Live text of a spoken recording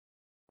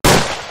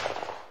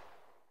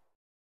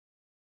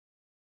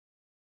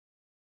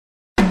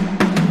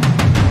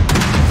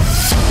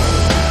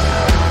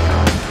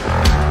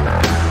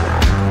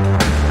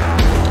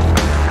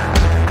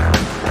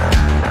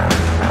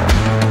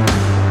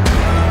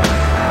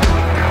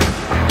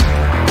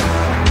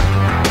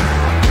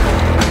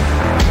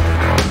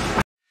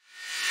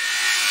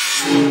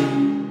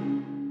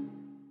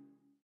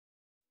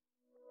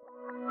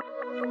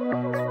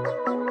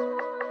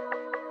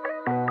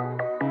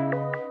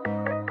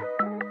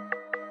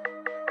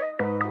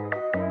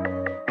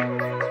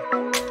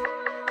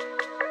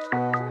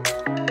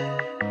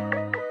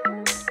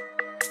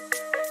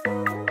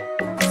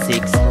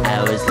6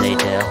 hours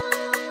later.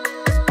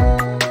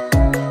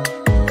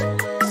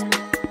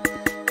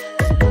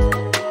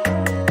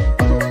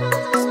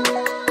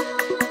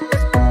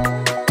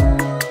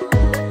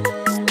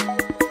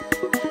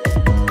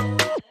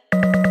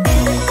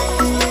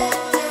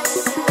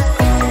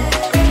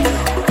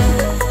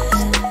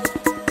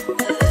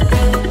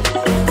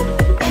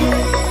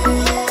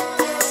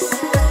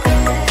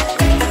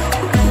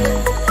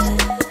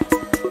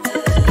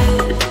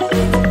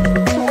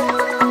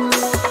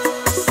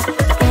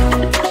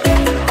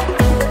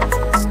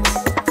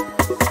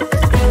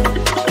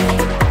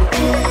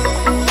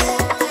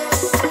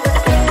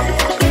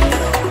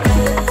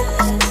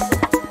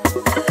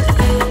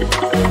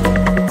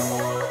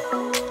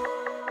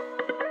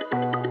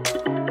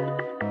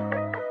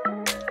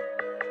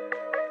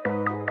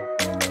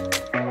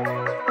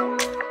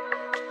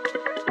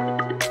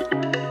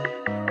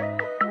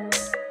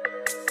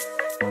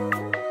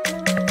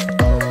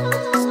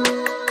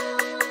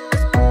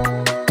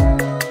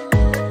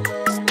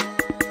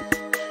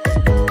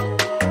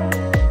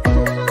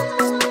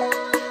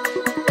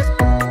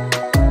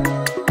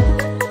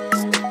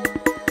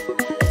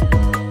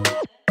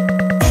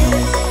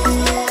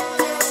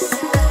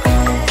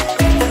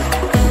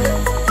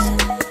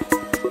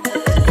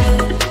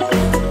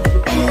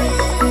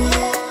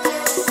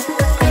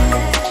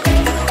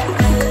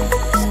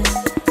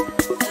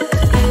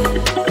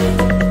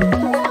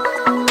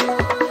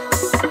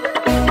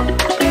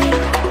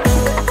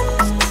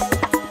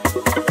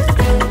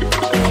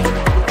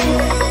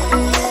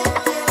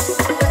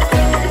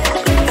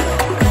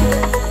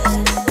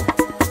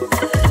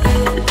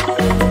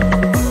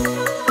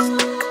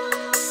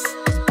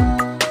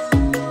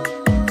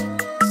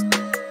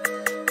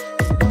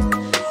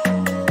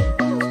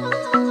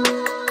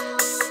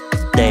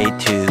 Day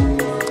 2.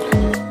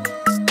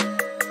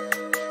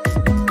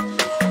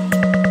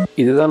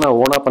 இதுதான் நான்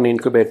ஓனாக பண்ண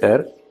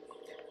இன்குபேட்டர்.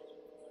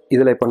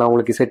 இதில் இப்போ நான்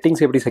உங்களுக்கு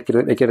செட்டிங்ஸ் எப்படி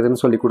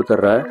வைக்கிறதுன்னு சொல்லி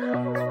கொடுத்துட்றேன்.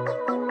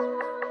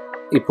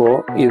 இப்போது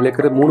இதில்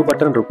இருக்கிறது 3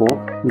 பட்டன் இருக்கும்.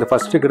 இந்த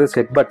ஃபஸ்ட் இருக்கிறது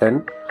செட் பட்டன்,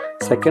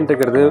 செகண்ட்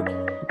இருக்கிறது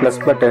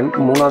ப்ளஸ் பட்டன்,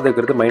 மூணாவது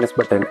இருக்கிறது மைனஸ்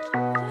பட்டன்.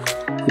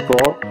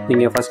 இப்போது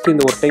நீங்கள் ஃபஸ்ட்டு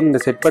இந்த ஒரு டைம்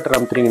இந்த செட் பட்டன்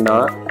அமுத்துறீங்கன்னா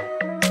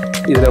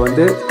இதில்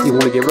வந்து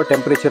உங்களுக்கு எவ்வளோ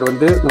டெம்பரேச்சர்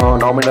வந்து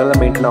நாமினலாக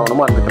மெயின்டைன்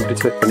ஆகணுமோ அந்த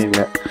டெம்பரேச்சர் செட்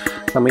பண்ணிடுங்க.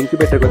 நம்ம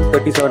இன்குபேட்டருக்கு வந்து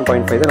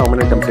 37.5 தான்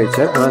நாமினல்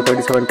டெம்பரேச்சர், ஆனால்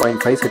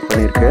 37.5 செட்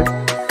பண்ணியிருக்கு.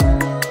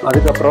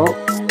 அதுக்கப்புறம்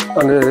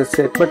அந்த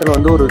செட் பட்டன்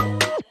வந்து ஒரு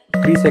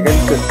 3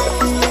 செகண்ட்ஸ்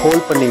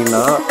ஹோல்ட்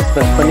பண்ணிங்கன்னா,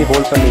 ப்ரெஸ் பண்ணி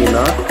ஹோல்ட்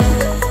பண்ணிங்கன்னா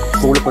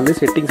உங்களுக்கு வந்து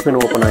செட்டிங்ஸ்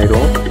மெனு ஓப்பன்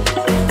ஆகிடும்.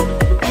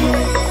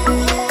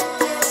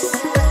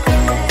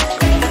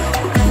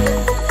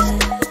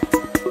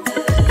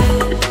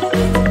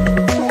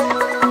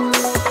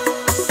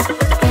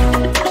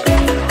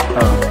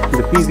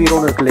 இந்த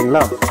P0 இருக்கு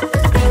இல்லைங்களா,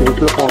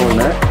 இதுக்குள்ளே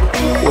போனோன்னே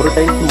ஒரு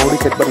டைம் மோடி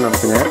செட் பண்ணி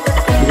நடத்துங்க.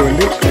 இது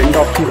வந்து 2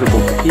 ஆப்ஷன்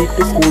இருக்கும்,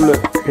 ஹீட்டு கூலு.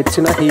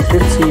 ஹெச்னா ஹீட்டு,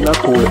 சினா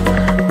கூலு.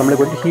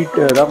 நம்மளுக்கு வந்து ஹீட்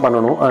தான்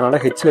பண்ணணும்,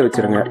 அதனால் ஹெச்சில்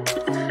வச்சுருங்க.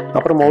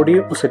 அப்புறம்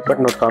மறுபடியும் செட்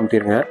பட்டன் ஒரு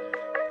காமிட்டிருங்க.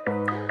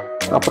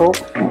 அப்புறம்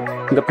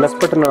இந்த ப்ளஸ்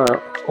பட்டனை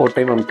ஒரு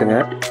டைம் அமுத்துங்க.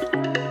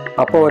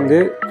 அப்போ வந்து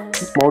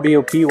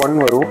மறுபடியும் P1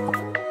 வரும்.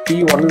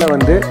 P1ல்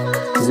வந்து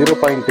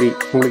 0.3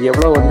 உங்களுக்கு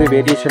எவ்வளோ வந்து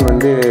வேரியேஷன்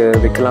வந்து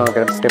வைக்கலாம்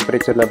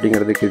டெம்பரேச்சரில்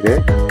அப்படிங்கிறதுக்கு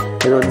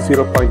இது வந்து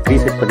 0.3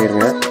 செட்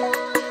பண்ணிடுங்க.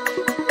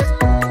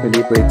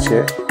 வெளியே போயிடுச்சு.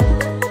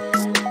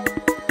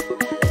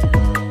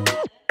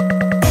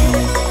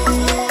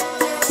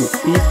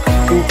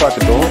 P2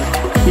 பார்த்துட்டோம்.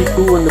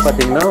 P2 வந்து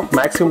பார்த்தீங்கன்னா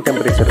மேக்ஸிமம்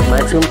டெம்பரேச்சர்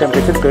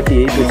 38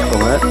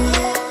 வச்சுக்கோங்க.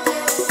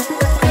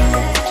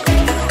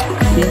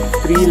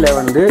 P3ல்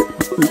வந்து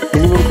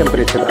மினிமம்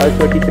டெம்பரேச்சர் அது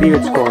 33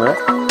 வச்சுக்கோங்க.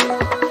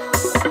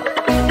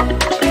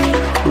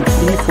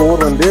 P4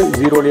 வந்து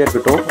 0லேயே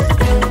இருக்கட்டும்.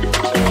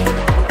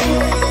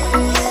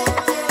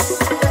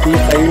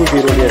 P5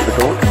 0லேயே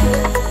இருக்கட்டும்.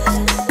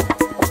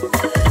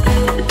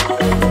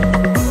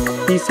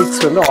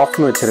 P6 வந்து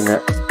ஆஃப்னு வச்சுருங்க.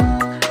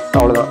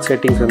 அவ்வளோதான்,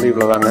 செட்டிங்ஸ் வந்து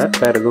இவ்வளோதாங்க,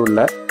 வேறு எதுவும்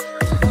இல்லை.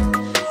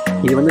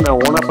 இது வந்து நான்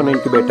ஓனாக பண்ண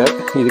இன்குபேட்டர்.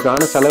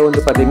 இதுக்கான செலவு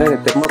வந்து பார்த்திங்கன்னா இந்த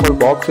தெர்மாகோல்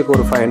பாக்ஸுக்கு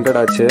ஒரு 500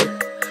 ஆச்சு.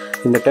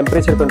 இந்த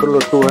டெம்பரேச்சர் கண்ட்ரோல்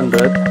ஒரு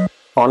 200.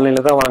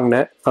 ஆன்லைனில் தான்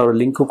வாங்கினேன், அதோட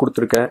லிங்க்கும்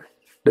கொடுத்துருக்கேன்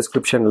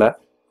டிஸ்கிரிப்ஷனில்.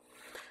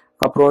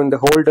 அப்புறம் இந்த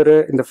ஹோல்டரு,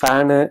 இந்த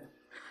ஃபேனு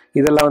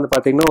இதெல்லாம் வந்து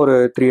பார்த்திங்கன்னா ஒரு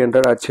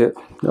 300 ஆச்சு.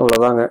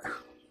 அவ்வளோதாங்க,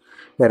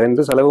 வேறு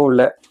எந்த செலவும்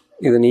இல்லை.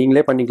 இது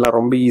நீங்களே பண்ணிக்கலாம்,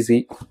 ரொம்ப ஈஸி.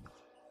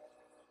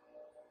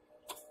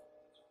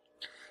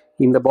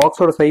 இந்த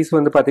பாக்ஸோட சைஸ்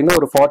வந்து பார்த்திங்கன்னா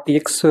ஒரு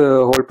 40x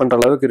ஹோல்ட் பண்ணுற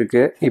அளவுக்கு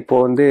இருக்குது.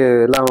 இப்போது வந்து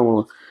எல்லாம்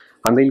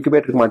அந்த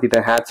இன்குபேட்டருக்கு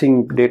மாற்றிட்டேன். ஹேச்சிங்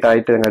டேட்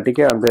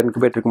ஆகிட்டங்காட்டிக்கு அந்த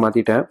இன்குபேட்டருக்கு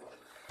மாற்றிட்டேன்.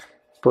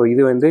 இப்போது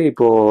இது வந்து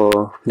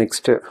இப்போது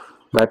next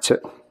patch.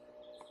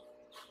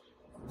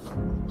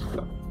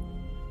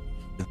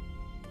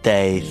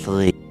 Day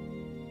 3.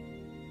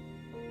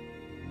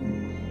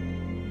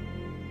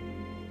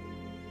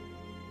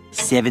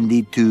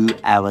 72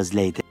 hours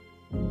later.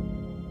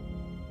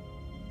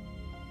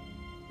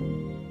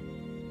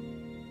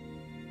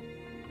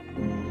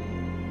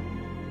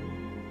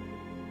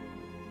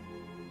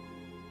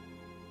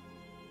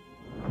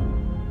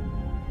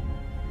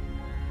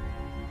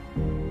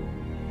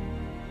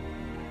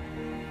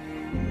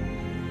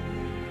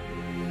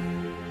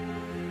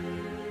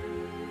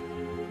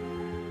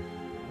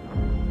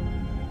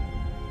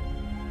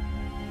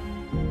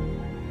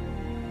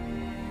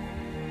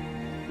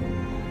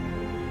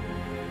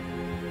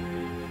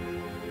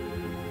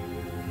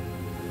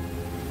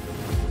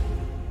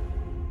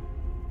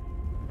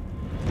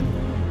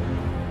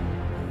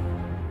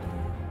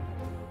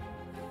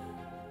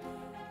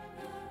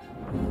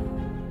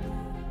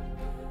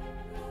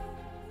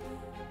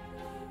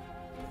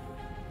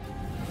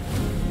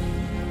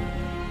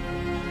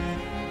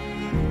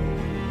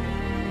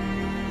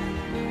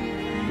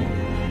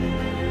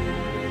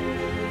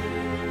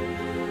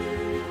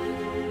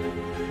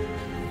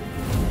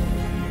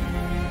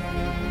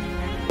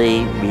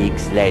 3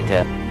 weeks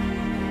later.